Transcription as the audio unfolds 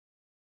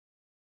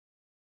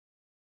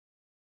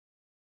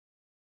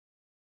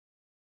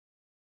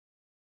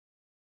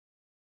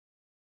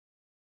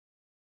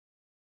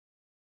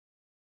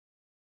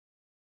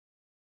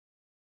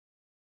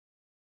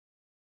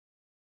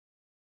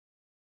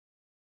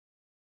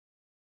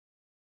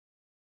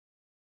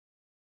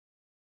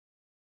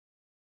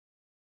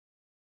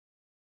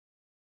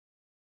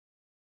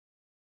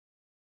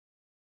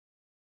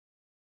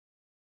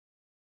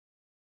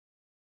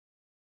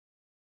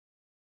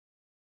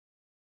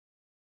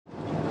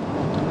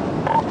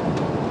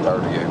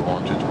38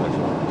 Warren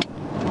 224.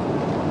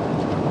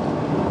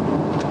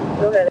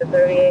 Go ahead at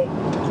 38.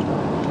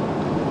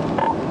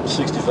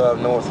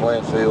 65 North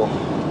Landfill,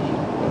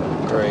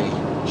 Gray,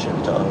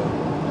 Chevy Tahoe,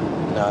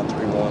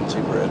 931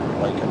 Super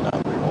Edward Lincoln,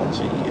 931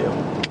 CEL.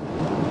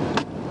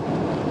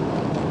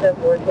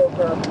 742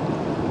 from.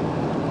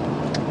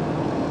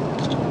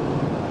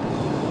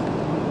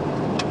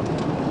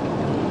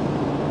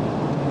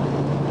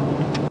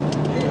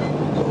 Yeah,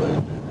 we'll go ahead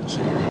and do this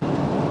here.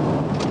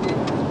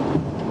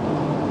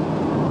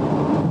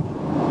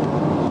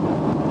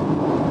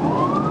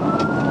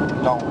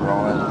 Don't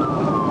run.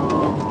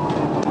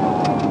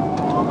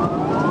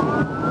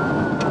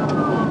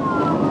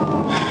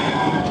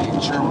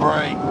 Hit your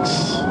brakes.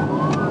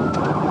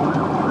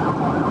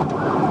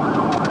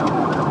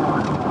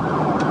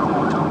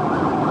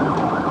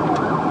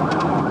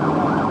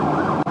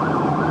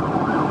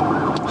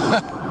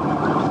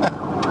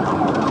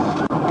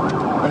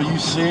 Are you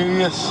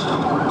serious?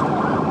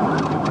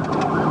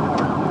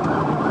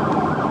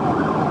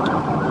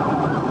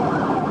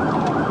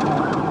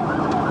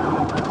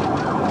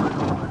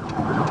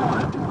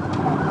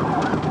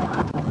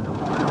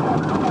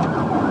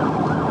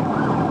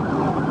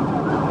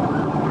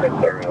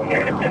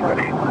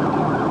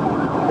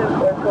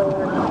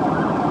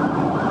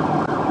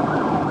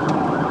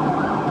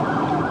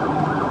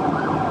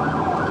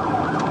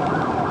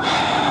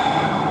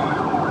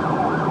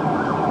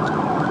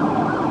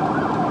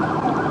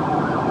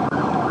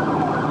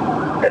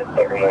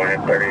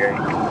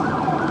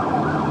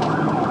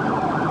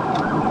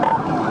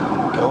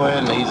 Go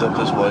ahead and ease up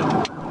this way.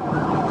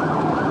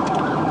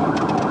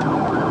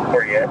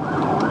 Where you at?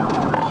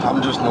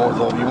 I'm just north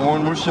of you,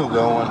 Warren. We're still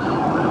going.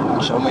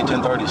 Show me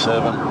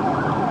 1037.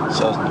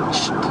 So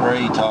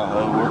Gray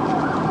Tahoe. We're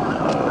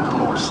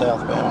north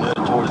southbound,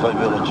 headed towards Lake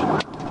Village.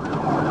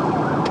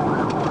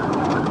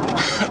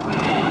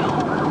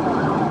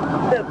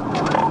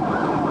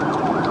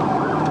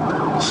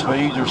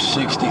 Speeds are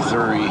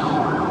 63.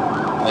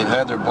 They've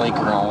had their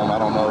blinker on. I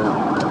don't know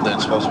if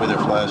that's supposed to be their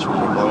flashers or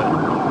what.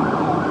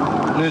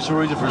 Initial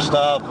reason for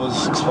stop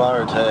was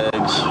expired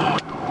tags.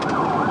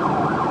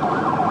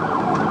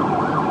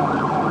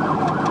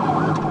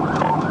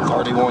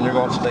 You're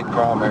going to stick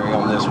primary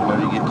on this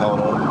whenever you get caught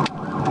up.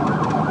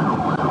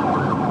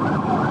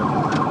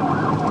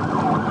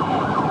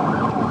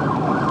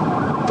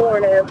 Four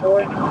and a half,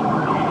 4.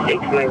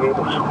 6 maybe.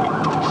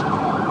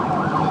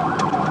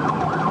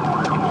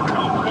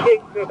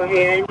 6 over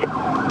here.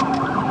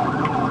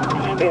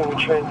 I've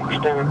traffic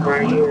stop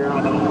right here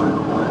on the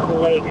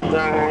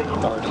lakeside.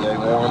 38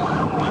 Warren.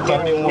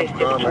 31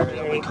 primary,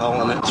 I'll be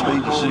calling it.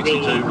 Speed is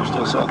 62. We're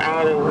still south.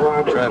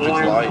 Traffic's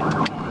light.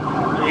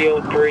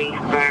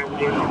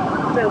 0350.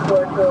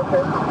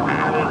 742.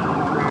 Out of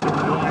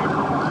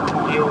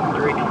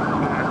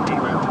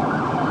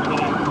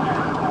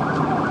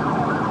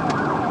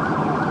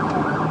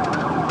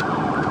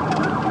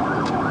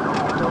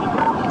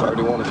 0350.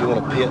 31, if you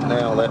want to pit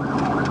now, that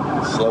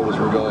slow as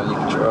we're going, you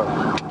can try.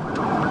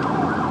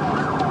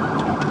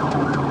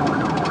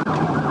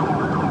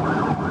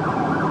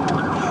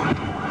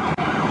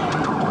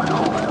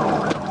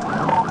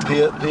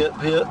 Pit.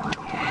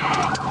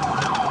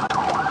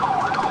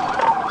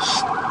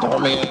 Start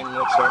me in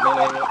ambulance.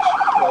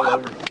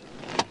 Rollover.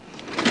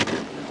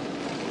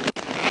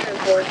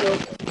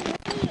 742.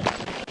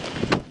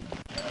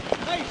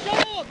 Hey,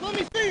 shut up! Let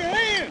me see your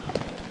hand!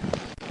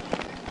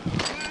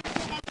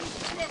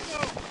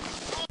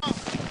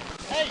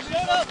 Hey,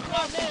 shut up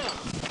right now!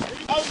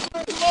 I was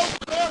going to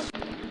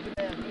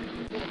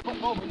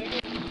come over,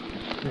 man.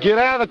 Get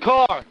out of the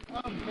car!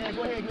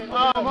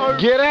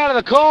 Get out of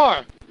the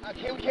car!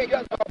 We can't get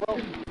out of the car,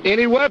 bro.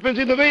 Any weapons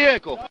in the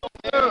vehicle?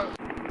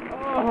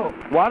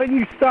 Why didn't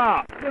you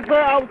stop? Yes, sir,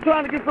 I was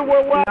trying to get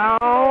somewhere where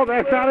No,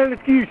 that's not an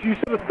excuse. You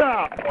should have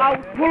stopped. I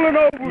was pulling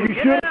over. You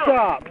should have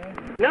stopped.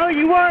 No,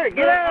 you weren't.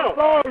 Get out.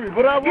 I'm sorry,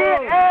 but I was.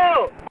 Get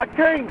out. I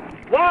can't.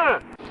 Why?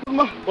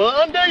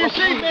 Well, undo your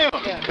seat now.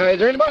 Okay, is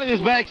there anybody in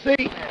this back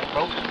seat?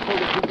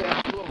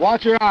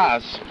 Watch your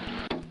eyes.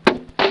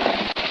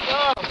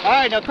 All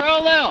right, now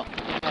crawl down.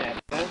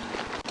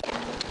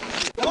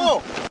 Come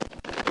on.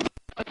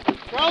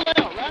 Crawl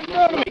down, right in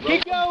front of me.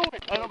 Keep going.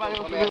 Ain't nobody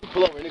else going to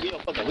pull over. Nigga, you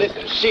don't fucking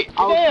listen to shit. Get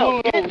down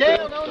on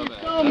your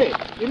stomach.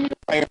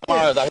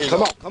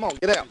 Come on,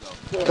 get out.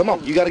 Come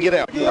on, you gotta get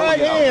out. Get right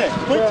in.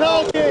 Quit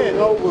talking.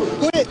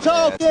 Quit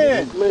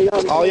talking.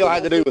 All y'all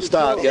had to do was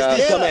stop, guys.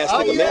 Yeah, Dumbass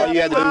nigga, man. All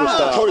you had to do was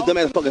stop. I told this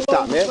dumbass fucking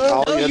stop, man.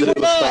 All you had to do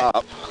was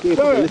stop.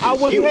 Sir, I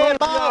wasn't ready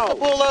for y'all to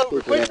pull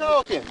over. Quit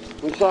talking.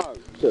 I'm sorry.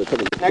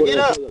 Now get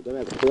up.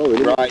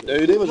 Right,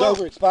 dude. It was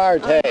over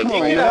expired tags.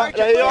 They are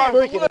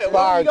freaking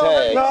expired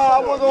tags. No, I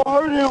wasn't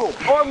gonna hurt him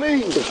or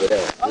me.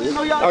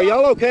 Are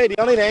y'all okay? Do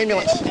y'all need an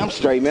ambulance? I'm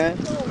straight, man.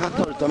 I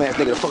told this dumbass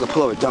nigga to fucking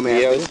pull over, dumbass.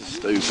 Yeah,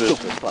 this is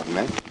stupid. Fuck,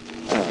 man.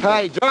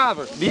 Hey,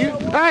 driver, do you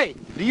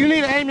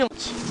need an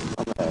ambulance?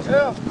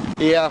 Yeah.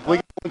 Yeah, we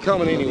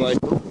coming anyway.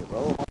 We're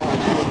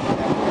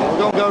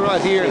gonna go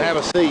right here and have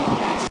a seat.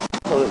 I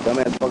told this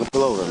dumbass to fucking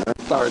pull over, man.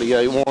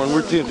 38 Warren,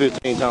 we're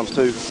 1015 times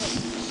 2.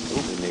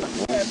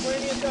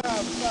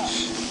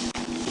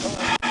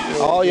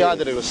 All you had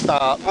to do was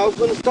stop. I was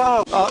gonna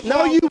stop.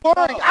 No, you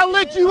weren't. I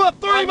let you up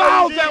 3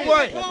 miles that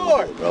way.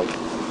 Bro.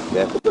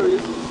 Yeah.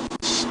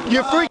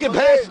 Your freaking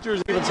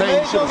passengers even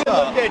saying you should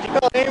stop. Looked at you.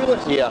 Call the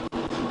ambulance. Yeah.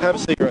 Have a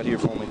seat right here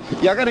for me.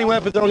 Y'all got any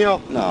weapons on y'all?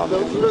 No,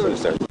 man.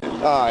 Sir.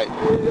 Alright.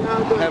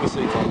 Have a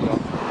seat for me, y'all.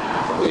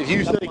 If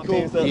you stay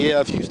cool, yeah,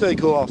 if you stay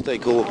cool, I'll stay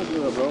cool.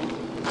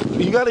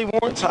 You got any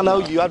warrants? I know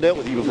you. I've dealt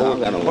with you before.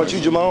 No, I don't Aren't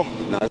you Jamal?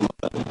 No,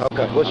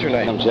 Okay. What's your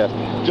name? I'm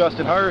Justin.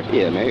 Justin Hurd?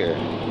 Yeah, man. Here.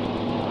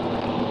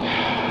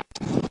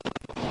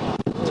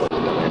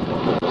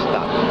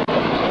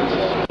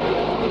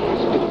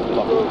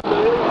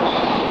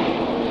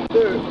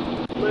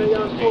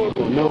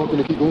 No, I'm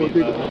gonna keep going,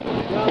 people.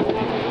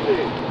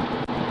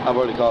 I've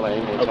already called an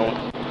ambulance on it.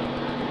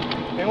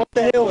 Man, what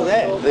the hell was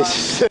that?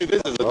 This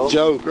is a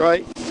joke,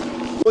 right?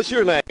 What's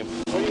your name?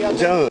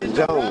 John.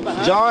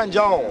 John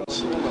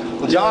Jones.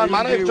 John,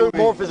 my name's Troop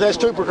Morphis. That's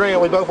Trooper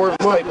Grant. We both work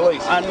for the state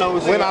police. I know.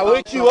 When I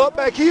lit you up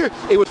back here,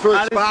 it was for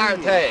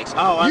expired tags.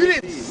 Oh, you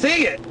didn't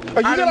see it.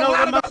 Are you gonna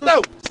lie about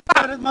no?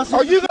 Stop.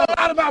 Are you gonna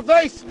lie to my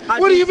face?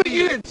 What do you mean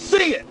you didn't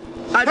see it?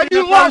 Have you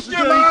did lost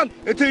your mind?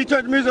 Until you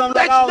turned the music on.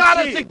 That's not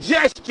a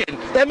suggestion.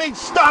 That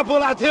means stop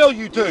when I tell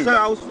you to. Sir,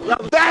 I was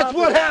That's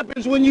what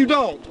happens when you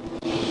don't.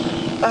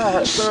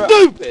 Sir,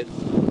 Stupid.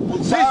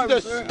 sorry,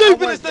 This is sir. the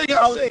stupidest thing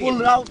I've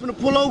seen. I was finna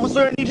pull over,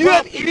 sir, and he Do you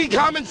have bumped any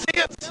common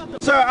sense?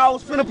 Sir, I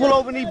was finna pull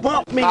over and he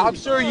bumped me. I'm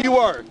sure you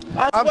were.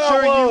 I'm swear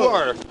sure I you was.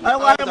 were. I I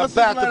was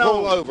about to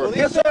pull over.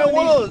 Yes, sir, I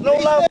was. No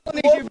lie.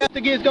 Your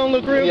investigate's gonna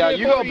look real Yeah, good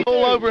you're for going to you,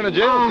 pull too. over in a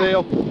jail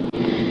cell.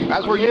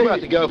 That's where you're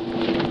about to go.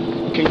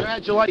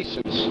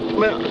 Congratulations.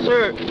 Well,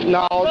 sir,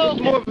 No,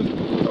 just more.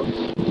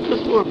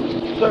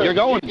 Sir, you're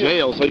going to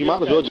jail, so you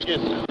might as well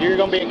just... You're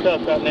gonna be in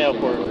cuffs right now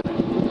for it.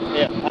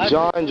 Yeah.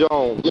 John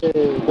Jones.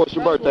 What's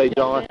your birthday,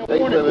 John?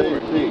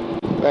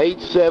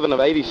 87 of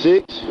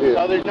 86?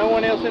 So there's no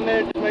one else in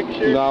there, just making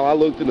sure? No, I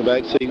looked in the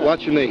back seat.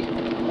 Watch your knee.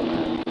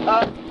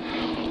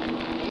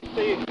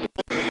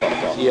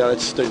 Yeah,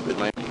 that's stupid,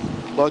 man.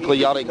 Luckily,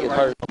 y'all didn't get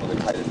hurt.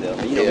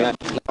 Yeah.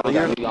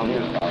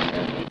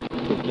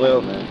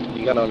 Well,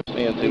 you gotta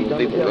understand too when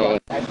people are going.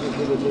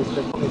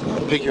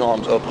 Pick your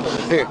arms up.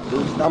 Here,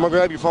 I'm gonna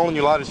grab your phone and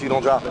your lighter so you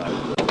don't drop it.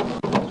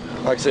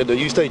 Like I said,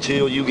 you stay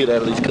chill, you get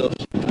out of these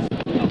cuffs.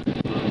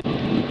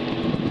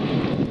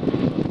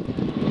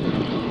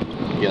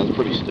 Yeah, it's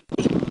pretty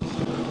stupid.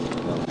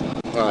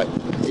 Alright,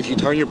 if you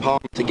turn your palm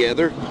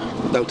together,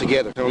 no,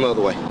 together, turn the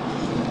other way.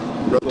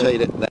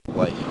 Rotate it that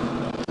way.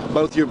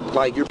 Both your,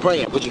 like you're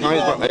praying, put your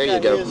hands behind, there you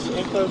go.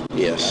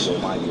 Yes.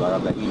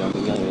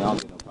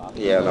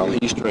 Yeah, no,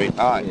 he's straight.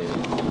 Alright.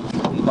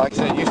 Like I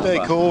said, you stay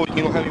cool,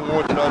 you don't have any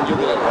warrants done, you'll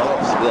get out of the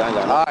house.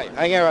 Alright,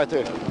 hang out right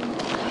there.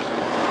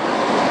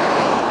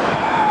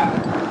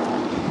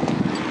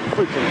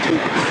 Freaking 2%.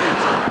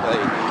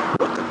 Hey,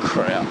 what the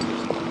crap?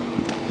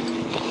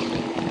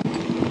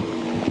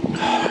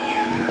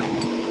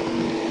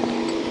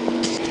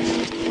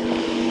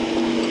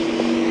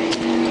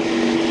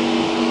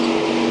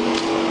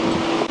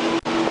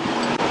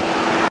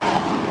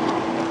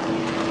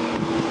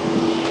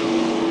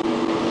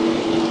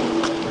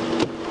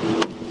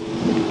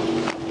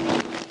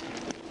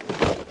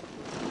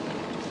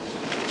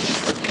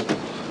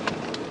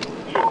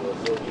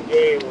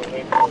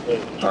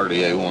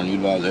 A1, you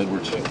advise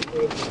Edwards.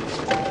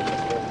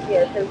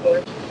 Yeah,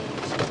 10-4.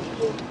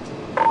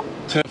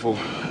 10-4.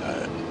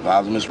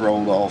 Advise him it's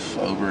rolled off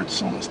over.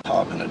 It's on his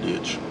top in a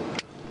ditch.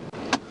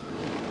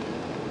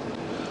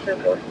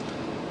 10-4.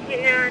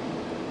 Yeah.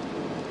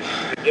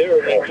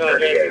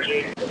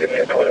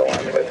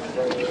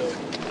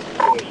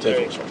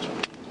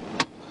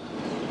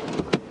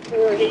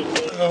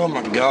 Oh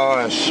my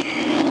gosh.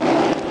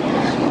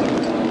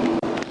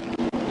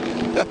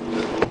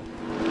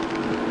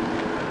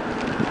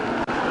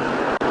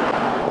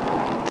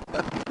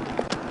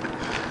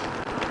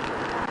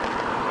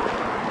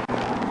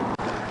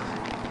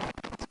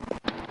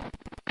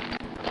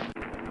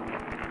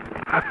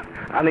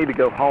 I need to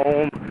go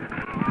home.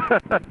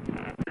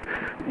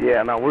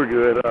 Yeah, no, we're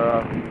good.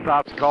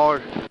 Stops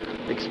cars,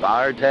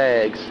 expired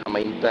tags. I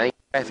mean, dang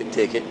traffic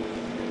ticket.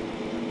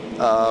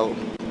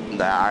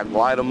 I'd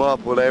light them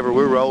up, whatever.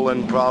 We're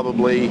rolling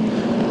probably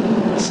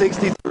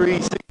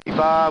 63,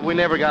 65. We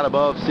never got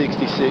above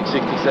 66,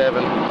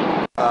 67.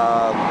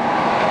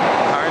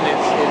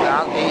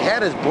 He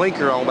had his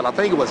blinker on, but I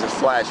think it was his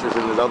flashers,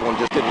 and his other one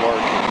just didn't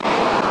work.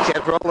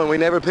 Kept rolling. We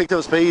never picked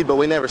up speed, but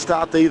we never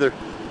stopped either.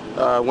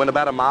 Went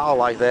about a mile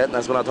like that, and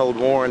that's when I told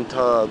Warren,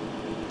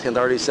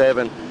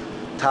 1037.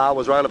 Ty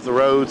was right up the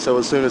road, so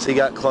as soon as he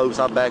got close,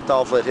 I backed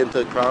off, let him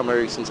take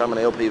primary since I'm an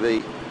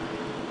LPV.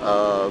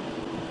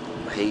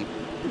 He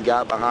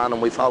got behind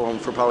him. We followed him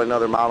for probably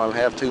another mile and a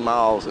half, 2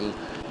 miles, and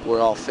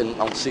we're off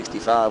on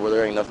 65 where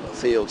there ain't nothing but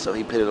field, so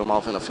he pitted them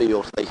off in a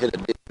field. They hit a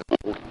ditch.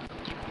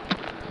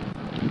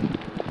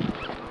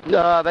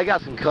 They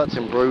got some cuts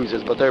and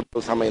bruises, but they're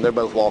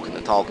both walking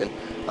and talking.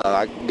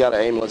 I got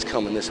an ambulance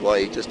coming this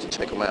way just to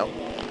check them out.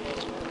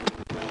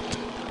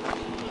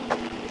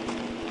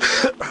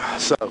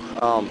 So,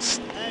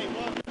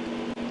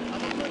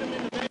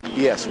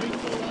 yes, sir.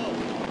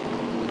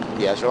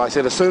 Yeah, so like I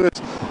said, as soon as,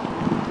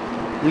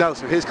 no,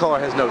 sir, his car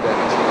has no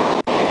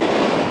damage.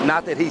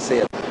 Not that he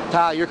said.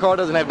 Ty, your car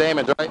doesn't have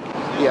damage, right?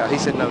 Yeah, he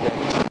said no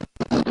damage.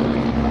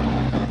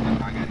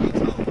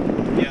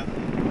 Yeah.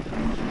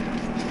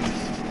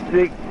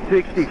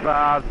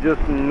 665,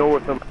 just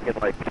north of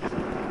Macon Lake.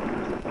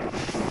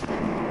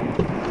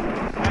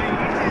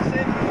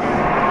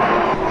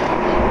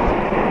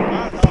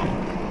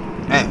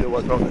 Hey.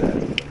 What's wrong with that?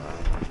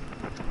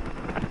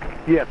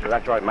 Yes, sir,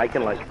 that's right,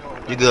 Macon Lake.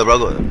 You good, bro?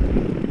 Go ahead.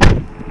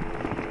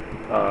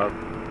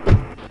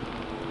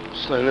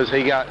 As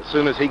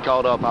soon as he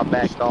called up, I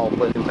backed off,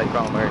 let him take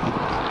primary.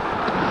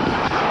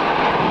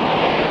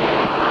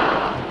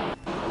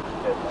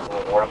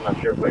 I'm not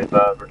sure if we or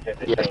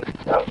 1015. Yes.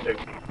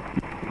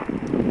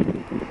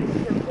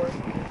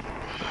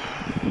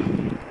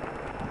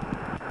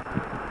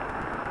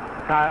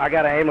 I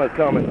got an ambulance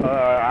coming.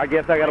 I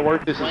guess I got to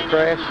work. This is a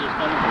crash. Is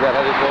that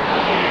how this works?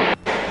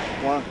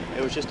 One.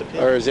 It was just a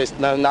pit. Or is this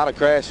not a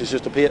crash? It's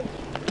just a pit.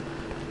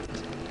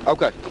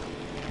 Okay.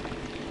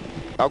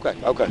 Okay.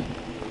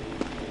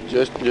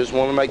 Just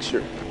want to make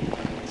sure.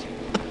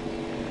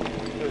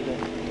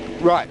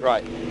 Right.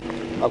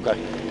 Okay.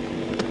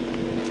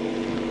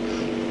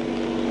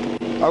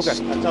 I told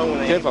him when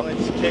the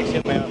ambulance checks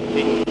him out,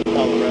 he can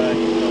call a ride.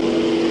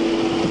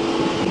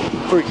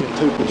 Freaking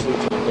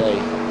 2% today.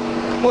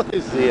 What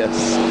is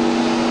this?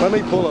 Let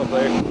me pull up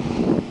there.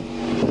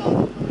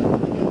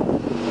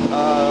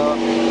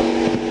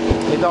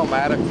 It don't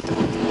matter.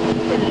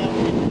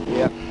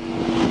 Yeah.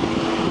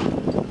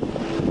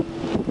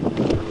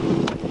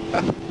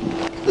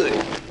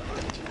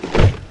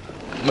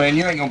 Man,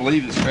 you ain't gonna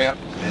believe this crap.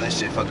 Man, that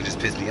shit fucking just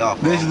pissed me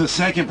off. This is the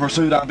second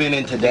pursuit I've been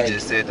in today. He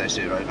just said that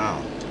shit right now.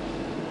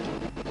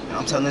 And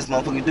I'm telling this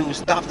motherfucking dude,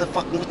 stop the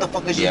fucking, what the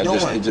fuck is you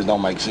doing? It just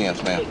don't make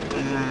sense, man.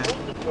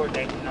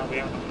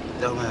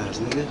 Dumbass,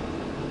 nigga.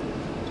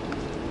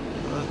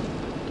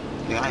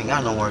 Nigga, I ain't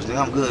got no words,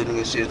 nigga. I'm good,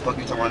 nigga. Shit, fuck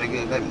you talking about,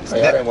 nigga.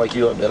 Hey, I didn't wake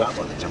you up, did I? I'm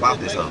about to jump out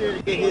this up.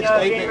 November the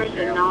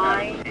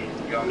 9th.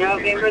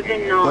 November the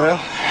 9th. Well,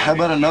 how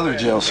about another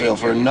jail cell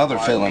for another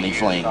felony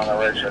fling?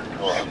 I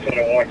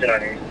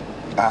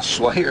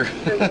swear.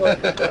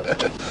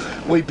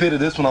 We pitted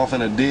this one off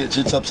in a ditch.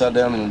 It's upside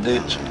down in a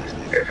ditch. I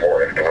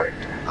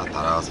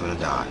thought I was gonna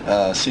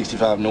die.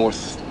 65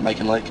 North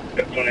Macon Lake.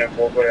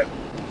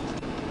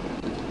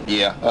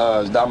 Yeah,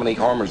 it's Dominique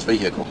Harmer's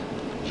vehicle.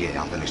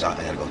 Yeah, I'm finished. I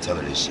gotta go tell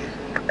her this shit.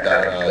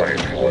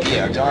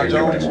 Yeah, John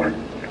Jones.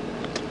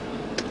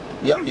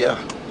 Yeah.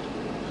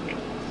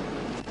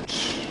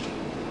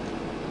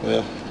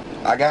 Well,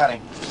 I got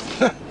him.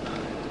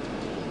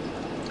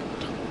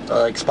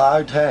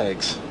 Expired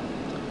tags.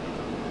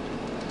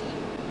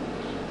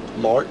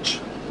 March.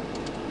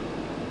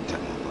 That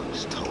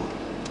motherfucker's told.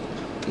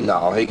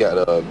 No, he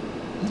got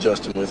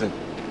Justin with him.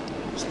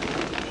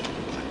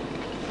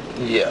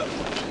 Yeah.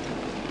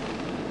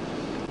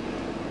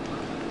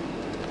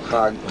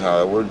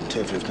 We're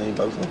 10-15,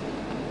 both of them.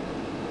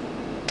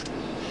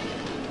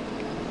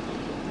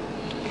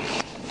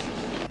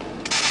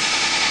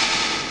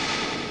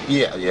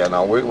 Yeah,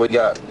 no, we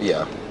got,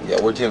 yeah,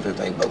 we're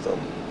 10-15, both of them.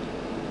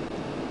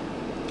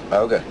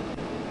 Okay.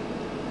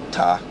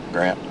 Ty,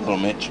 Grant, Little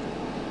Mitch.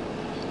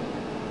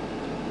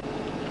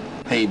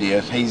 He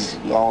did. He's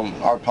on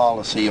our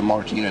policy. A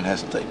marked unit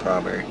has to take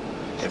primary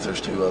if there's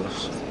two of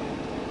us.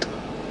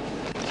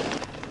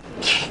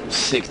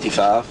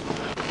 65.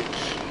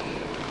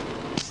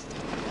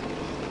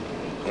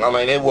 I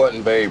mean, it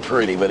wasn't very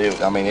pretty, but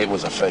it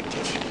was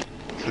effective.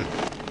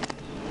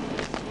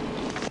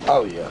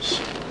 Oh, yes.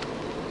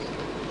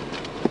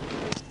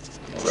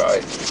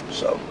 Right,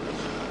 so.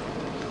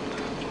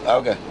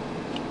 Okay.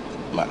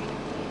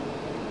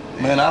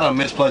 Man, I done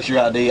misplaced your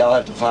ID. I'll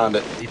have to find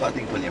it. You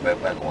probably think you put your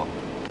backpack on.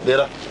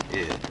 Did I?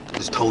 Yeah.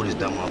 Just told this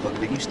dumb motherfucker,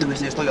 nigga, you stupid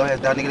shit, slow your ass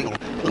down, nigga. They gonna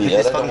look at Yeah,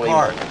 this fucking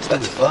car.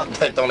 Stupid fuck.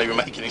 That don't even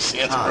make any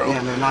sense, bro.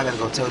 Yeah, man, now I gotta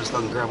go tell this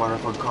fucking girl about her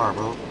fucking car,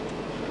 bro.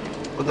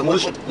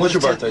 What's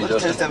your birthday,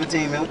 Justin?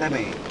 10-17, man, what that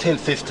mean?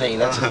 10-15,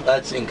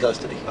 that's in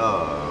custody.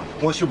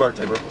 What's your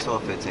birthday, bro?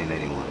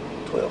 12-15-81.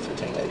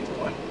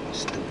 12-15-81.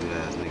 Stupid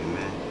ass nigga,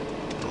 man.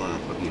 What the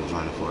fuck you was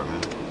running for,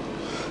 man?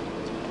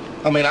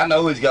 I mean, I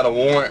know he's got a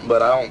warrant, but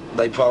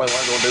they probably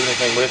weren't gonna do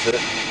anything with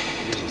it.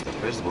 It's just the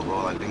principle,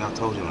 bro. Like, I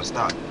told you to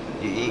stop.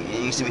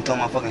 You see me throw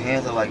my fucking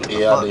hands up like, what the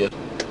Yeah, fuck? I did.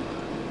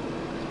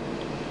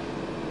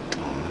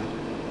 Come on, man.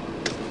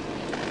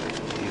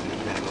 You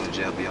gotta go to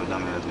jail for your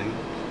dumb ass, nigga.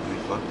 You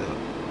fucked up.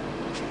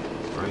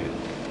 For real.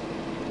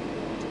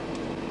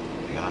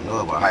 Nigga, I know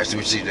about high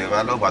school shit, nigga.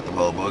 I know about the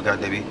whole boy.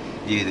 Goddamn, you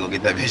either gonna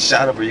get that bitch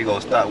shot up or you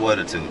gonna stop one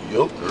or two.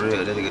 Yup. For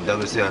real, that nigga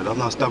dumb as hell. I'm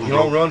not stopping, You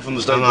bro. don't run from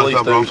the state police,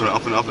 I'm dude.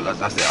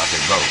 finna, I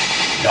said, bro,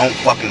 don't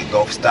fucking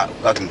go, stop,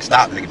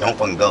 nigga, don't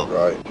fucking go.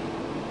 Right.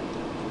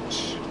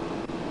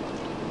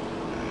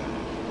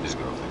 This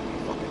girl finna be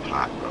fucking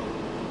hot, bro.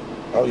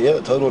 Oh yeah,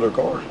 it totaled her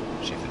car.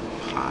 She finna be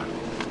hot.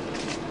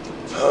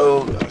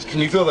 Oh gosh, can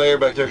you feel the air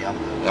back there? Yeah, I'm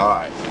good. All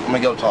right, let me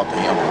go talk to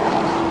him.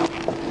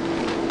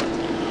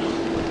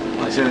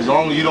 I said, as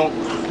long as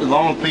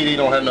PD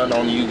don't have nothing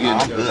on you, you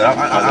get. I'm good.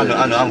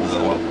 I know I'm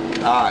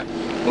good. All right.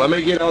 Let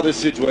me get all this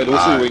situated. We'll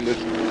see what we can do.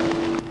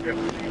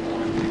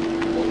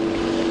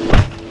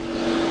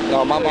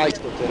 No, my bike's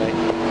still today.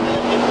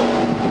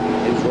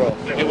 It was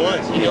rough. It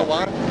was. You know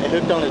why? It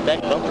hooked on his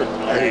back bumper.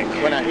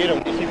 When I hit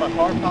him, you see my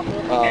car pop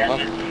up?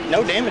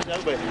 No damage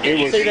though, but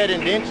you see that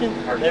indention?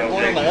 There's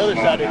one on the other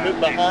side that hooked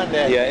behind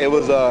that. Yeah, it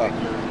was a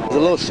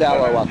little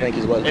shallow, I think,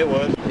 is what. It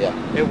was. Yeah.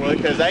 It was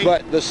because they.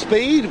 But the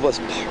speed was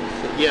perfect.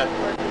 Yeah.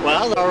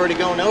 Well, I was already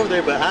going over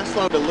there, but I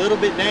slowed a little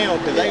bit down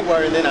because they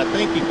were, and then I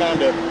think he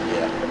kind of.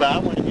 Yeah. But I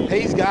went.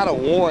 He's got a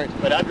warrant.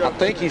 But I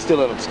think he's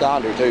still an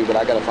absconder too, but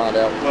I got to find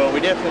out. Well, we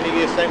definitely need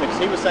to get a statement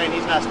because he was saying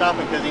he's not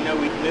stopping because he knew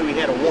we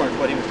had a warrant.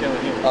 What he was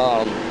telling him.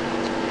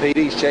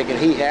 PD's checking.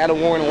 He had a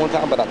warrant at one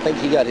time, but I think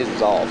he got his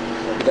resolved.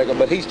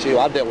 But he's chill.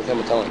 I've dealt with him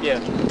a ton. Yeah.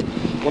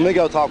 Let me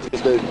go talk to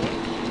this dude.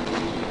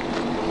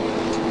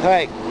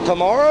 Hey,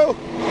 tomorrow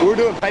we're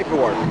doing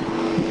paperwork.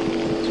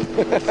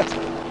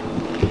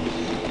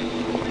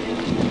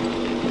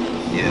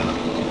 Yeah.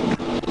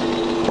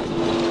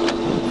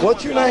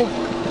 What's your name?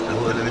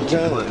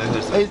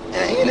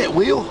 Ain't it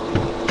Will?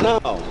 No.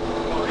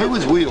 Who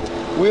is Will?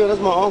 Will, that's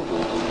my uncle.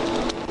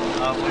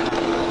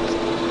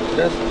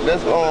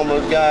 That's a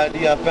guy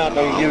I found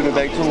out and giving it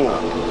back to him.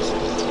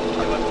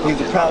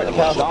 He's a private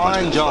house.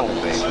 John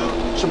Jones.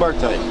 What's your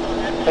birthday?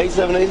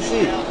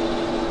 8786.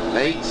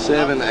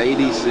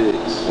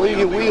 8786. Where you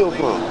get Will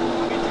from?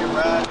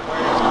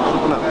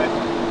 No.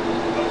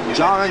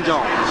 John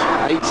Jones.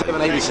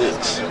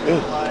 8786.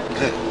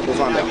 Okay, we'll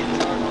find out.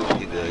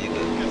 You good.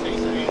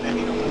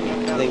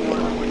 I think I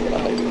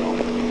may be wrong.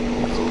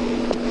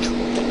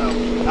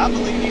 I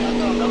believe you. I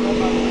don't know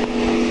about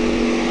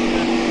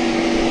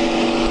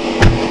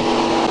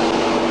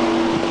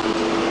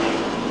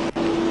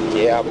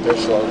Yeah, but they're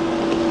slow.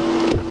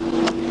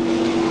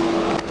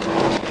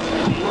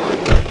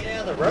 Get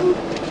out of the road?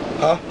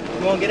 Huh?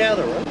 You want to get out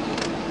of the road? I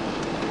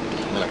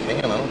mean, I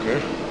can. I don't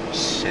care.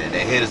 Shit,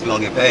 they hit us, we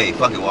gonna get paid.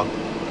 Fuck it, Walker.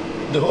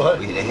 Do what?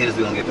 They hit us,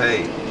 we gonna get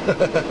paid.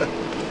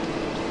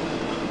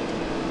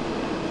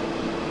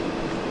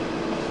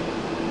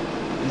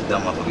 These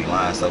dumb motherfuckers be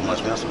lying so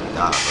much, man. I swear to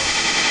God, bro.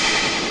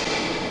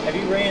 Have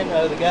you ran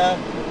the guy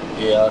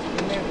Yeah.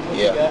 in there? What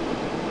Yeah. you got?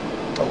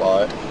 A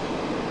lot.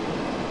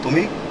 For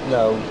me?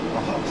 No.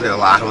 Say a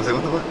lot. I was say,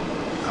 what the fuck?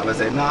 I would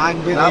say, nah, I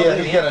ain't been out Yeah,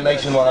 there. he's got a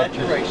nationwide.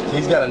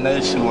 He's got a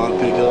nationwide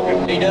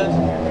pickup. He does?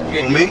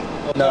 For me?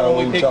 No,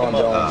 we we picked John him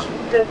up. Jones.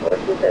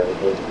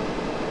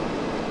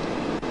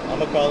 I'm going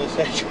to call this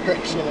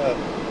saturation up.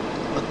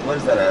 What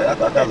is that? I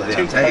thought that was a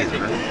damn taser,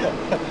 man.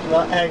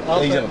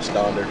 He's an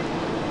absconder.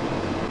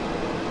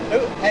 Who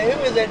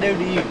is that dude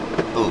to you?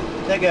 Who?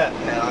 That guy.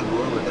 Man, I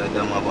grew up with that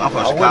dumb motherfucker. I'm from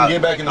I Chicago. wouldn't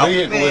get back in the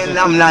vehicle with Man, him.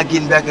 I'm not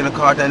getting back in the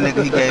car. That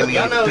nigga, he gave me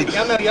Y'all know $50.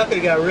 y'all could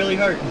have got really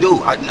hurt.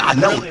 Dude, I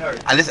know. Really hurt.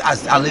 I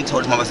literally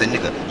told his mama, I said,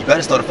 nigga, you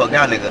better slow the fuck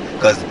down, nigga,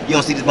 cause you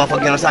don't see this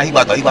motherfucker getting on the side. He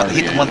about to hit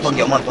the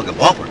motherfucking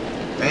bumper.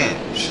 Man,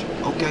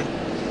 okay.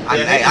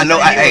 Yeah, I know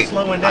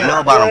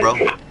about him, bro.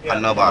 Yeah. I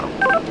know about him.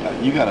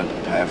 You got a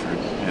Pafford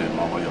headed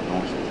my way up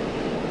north.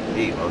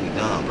 He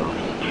done, bro.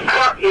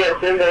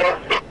 Yes, in there.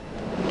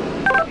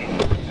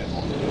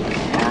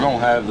 We're gonna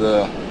have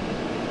the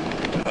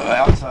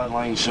outside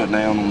lane shut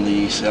down on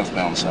the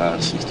southbound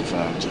side,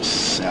 65, just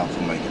south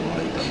of Macon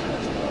Lake.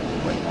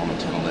 Waiting on the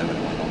 1011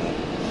 and waiting on that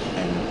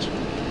ambulance.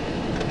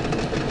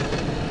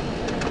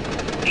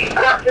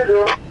 Lock your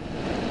door.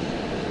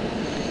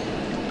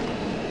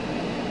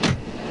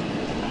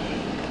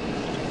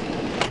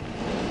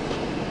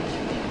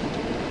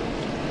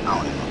 I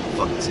don't even know what the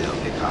fuck to tell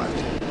Big Hot. I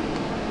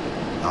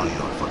don't even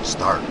know what the fuck to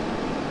start.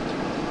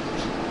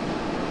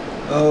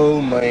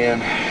 Oh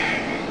man.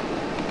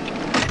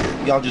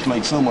 Y'all just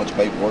made so much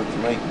paperwork for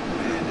me.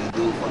 Man, this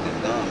dude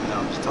fucking dumb, man.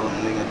 I'm just telling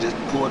him, nigga, just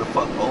pull the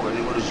fuck over,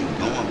 nigga. What is you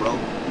doing, bro?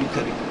 You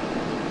could've.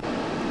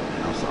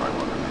 Man, I'm sorry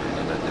about that, man.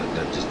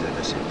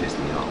 That shit pissed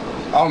me off, bro.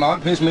 Oh no,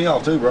 it pissed me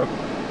off too, bro.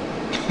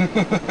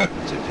 That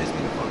shit pissed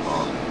me the fuck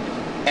off,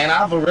 man. And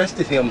I've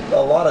arrested him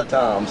a lot of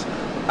times.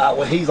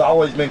 He's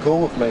always been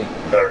cool with me.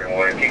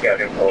 31, if you got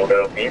him pulled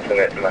up, you send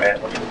that to my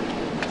atlas.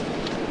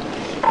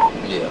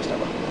 Yeah,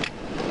 stand by.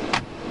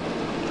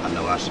 I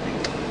know I should be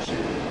doing this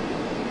shit.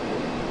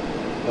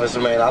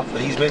 Listen, man,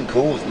 he's been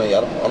cool with me.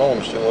 I don't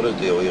understand what his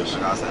deal is.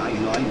 Like I said, you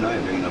know, I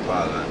ain't bringing no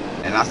problem.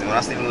 And I said, when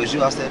I seen it was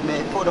you, I said,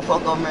 man, pull the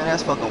fuck up, man.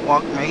 That's fucking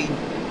Walker, man.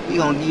 He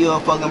gonna give you a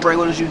fucking break.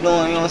 What is you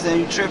doing? You know what I'm saying?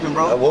 You tripping,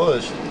 bro. I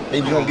was.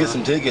 He was gonna get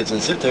some tickets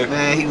and sit there.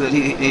 Man, he was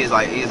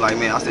like,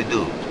 man. I said,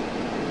 dude,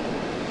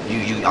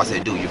 I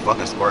said, dude, you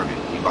fucking swerving.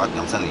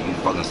 I'm telling you, you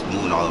fucking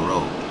moving all the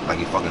road like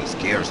you fucking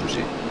scared or some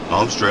shit.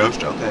 I'm straight.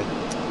 Okay.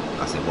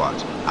 I said,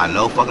 watch. I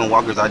know fucking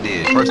walkers I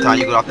did. First time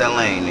you get off that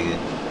lane, nigga,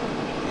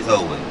 it's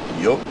over with.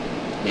 Yup.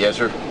 Yes,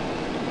 sir.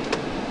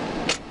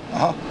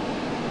 Uh-huh.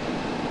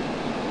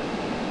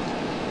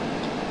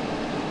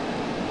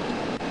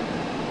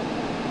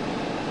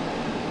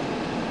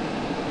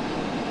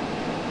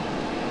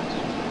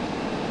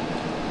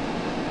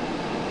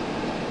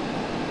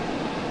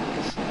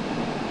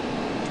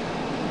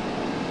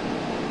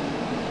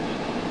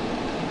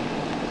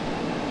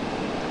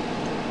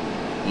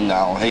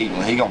 No, he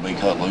gonna be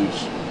cut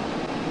loose.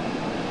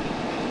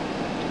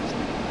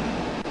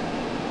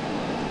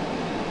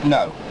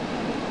 No.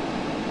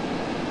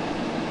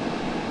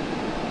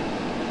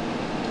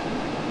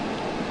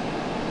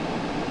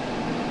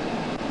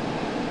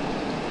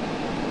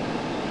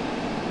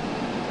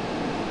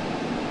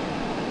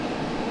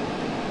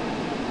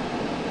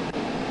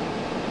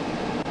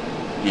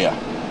 Yeah.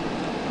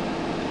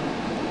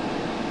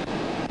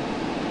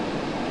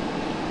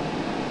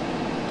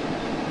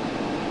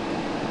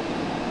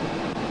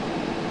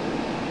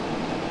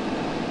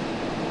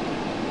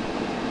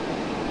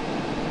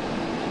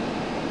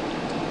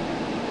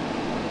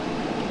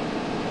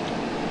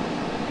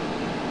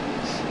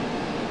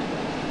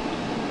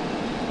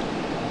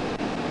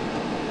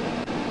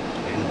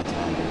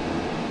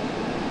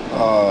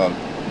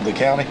 The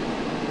county?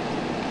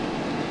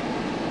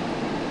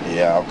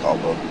 Yeah, I'll call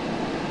them.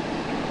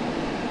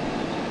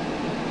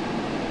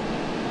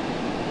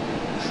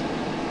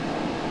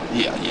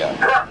 Yeah.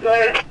 Go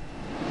ahead.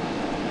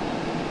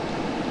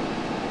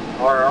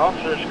 Our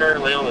officers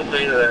currently on the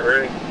scene of that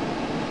wreck.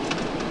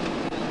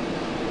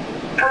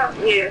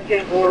 Yeah,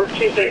 10-4,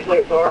 2-6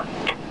 late car.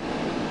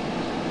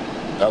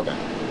 Okay.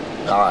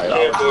 Alright.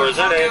 10-4, is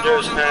that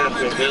address past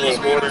the Billing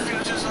Quarter?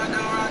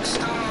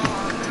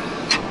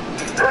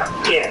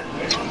 Yeah.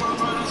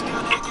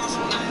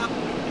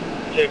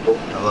 10-4.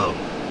 Hello.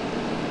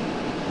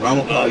 Bro, I'm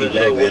gonna call you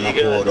back, man. I'm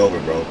pulled over,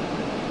 bro.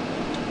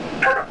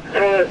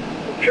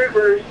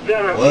 Troopers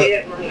done a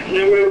hit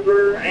new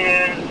mover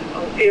and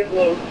a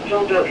vehicle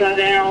jumped upside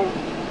down.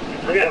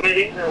 I got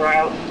medics en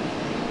route.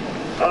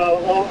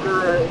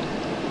 Walker and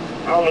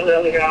I don't know the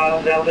other guy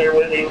was out there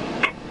with him.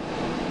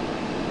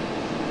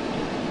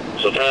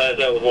 So Ty, is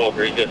that with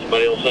Walker? He got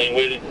somebody on scene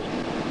with him?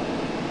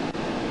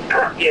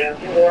 Yeah,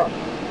 10-4.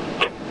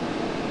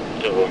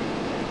 10-4.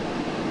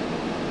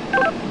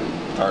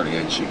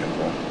 38 she can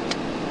pull.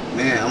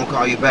 Man, I'm gonna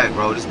call you back,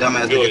 bro. This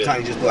dumbass nigga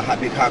Tiny just put a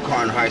big hot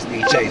car in a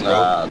high-speed chase,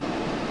 bro.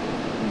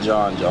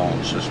 John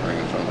Jones just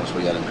ringing from us.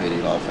 We got him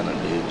pitted off in a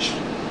ditch.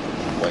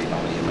 Waiting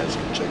on EMS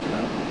to check it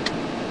out.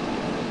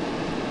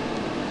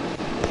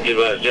 Get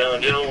about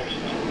John Jones.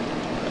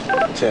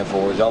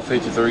 10-4. Is y'all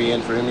 53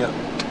 in for him yet?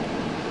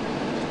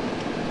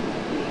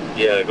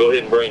 Yeah, go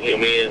ahead and bring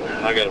him in.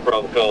 I got a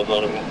probable cause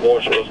on him.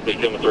 Warrant's supposed to be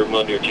coming through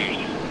Monday or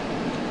Tuesday.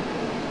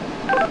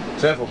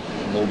 10-4.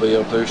 We'll be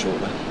up there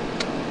shortly.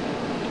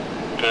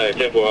 Hey,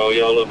 10-4, all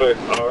y'all up there?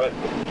 All right.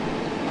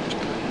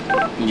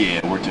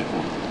 Yeah, we're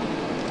 10-4.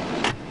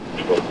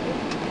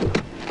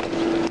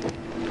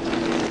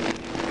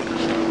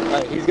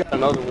 Hey, he's got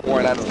another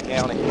warrant out of the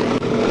county.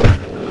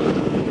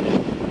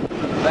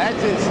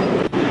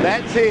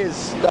 That's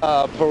his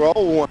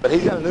parole warrant, but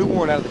he's got a new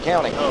warrant out of the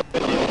county.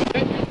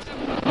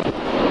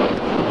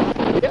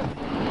 Yeah.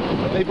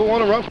 People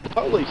want to run for the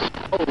police.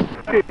 Oh,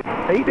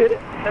 he did it.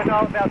 Took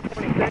all about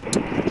 20 seconds.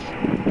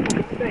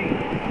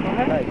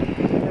 Hey,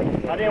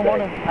 I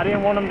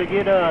didn't want him to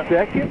get a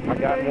Second? I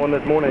got one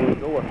this morning in the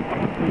door.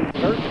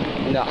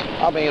 No,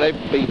 I mean they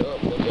beat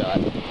up the guy.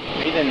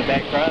 He's in the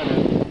back crying.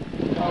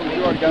 Oh,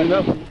 you already got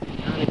enough.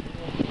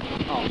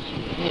 Oh,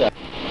 yeah.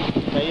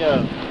 They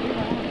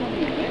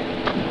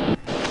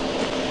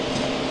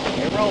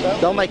it rolled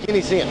over. Don't make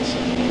any sense.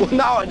 Well,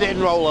 no, it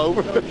didn't roll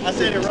over. I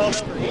said it rolled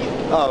over here.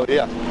 Oh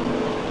yeah.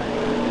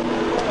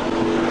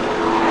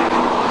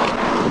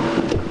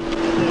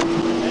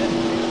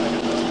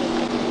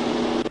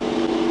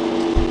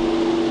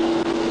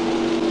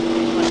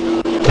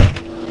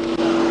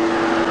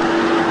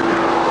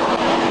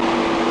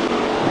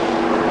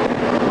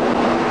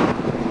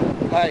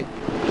 Hey,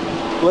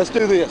 let's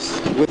do this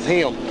with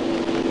him.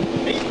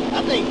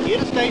 I think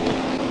get a statement.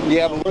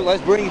 Yeah, but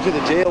let's bring him to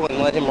the jail and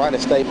let him write a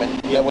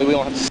statement. That way we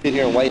don't have to sit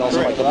here and wait on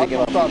somebody to pick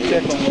him up. Stop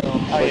checking on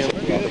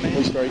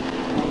Police straight.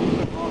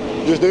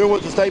 Just doing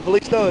what the state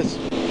police does.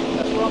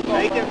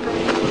 Make it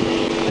free.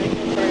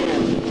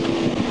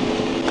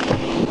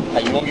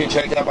 Hey, you want to get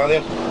checked out by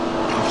them?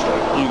 I'm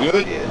straight. You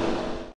good? Yeah.